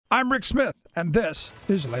I'm Rick Smith, and this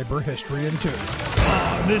is Labor History in 2.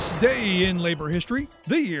 On this day in labor history,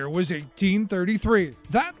 the year was 1833.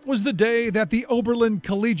 That was the day that the Oberlin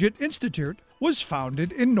Collegiate Institute was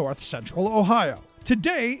founded in north-central Ohio.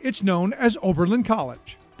 Today, it's known as Oberlin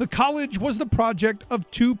College. The college was the project of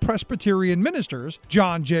two Presbyterian ministers,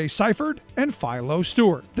 John J. Sipherd and Philo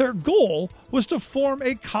Stewart. Their goal was to form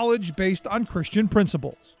a college based on Christian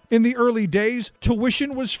principles. In the early days,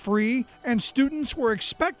 tuition was free and students were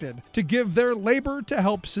expected to give their labor to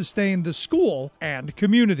help sustain the school and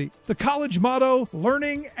community. The college motto,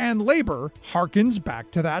 learning and labor, harkens back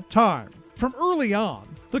to that time. From early on,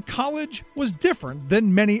 the college was different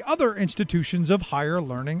than many other institutions of higher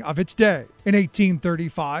learning of its day. In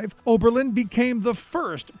 1835, Oberlin became the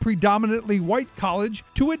first predominantly white college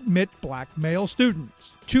to admit black male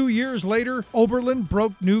students. 2 years later, Oberlin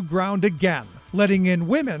broke new ground again, letting in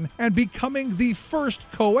women and becoming the first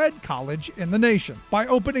coed college in the nation. By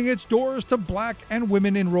opening its doors to black and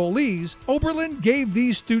women enrollees, Oberlin gave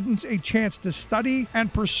these students a chance to study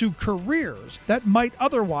and pursue careers that might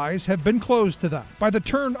otherwise have been closed to them. By the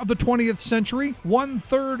turn of the 20th century,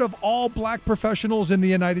 1/3 of all black professionals in the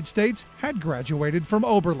United States had graduated from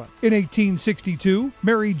Oberlin. In 1862,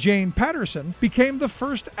 Mary Jane Patterson became the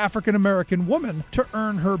first African-American woman to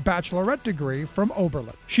earn her bachelorette degree from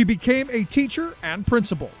Oberlin. She became a teacher and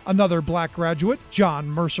principal. Another black graduate, John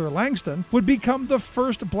Mercer Langston, would become the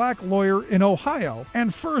first black lawyer in Ohio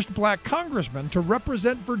and first black congressman to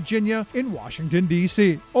represent Virginia in Washington,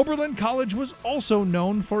 D.C. Oberlin College was also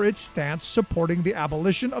known for its stance supporting the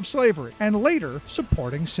abolition of slavery and later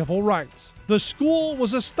supporting civil rights. The school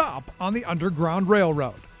was a stop on the Underground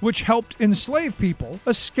Railroad, which helped enslaved people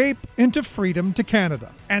escape into freedom to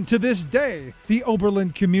Canada. And to this day, the Oberlin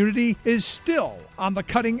community is still on the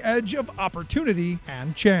cutting edge of opportunity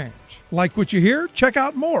and change. Like what you hear? Check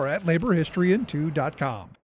out more at laborhistoryin2.com.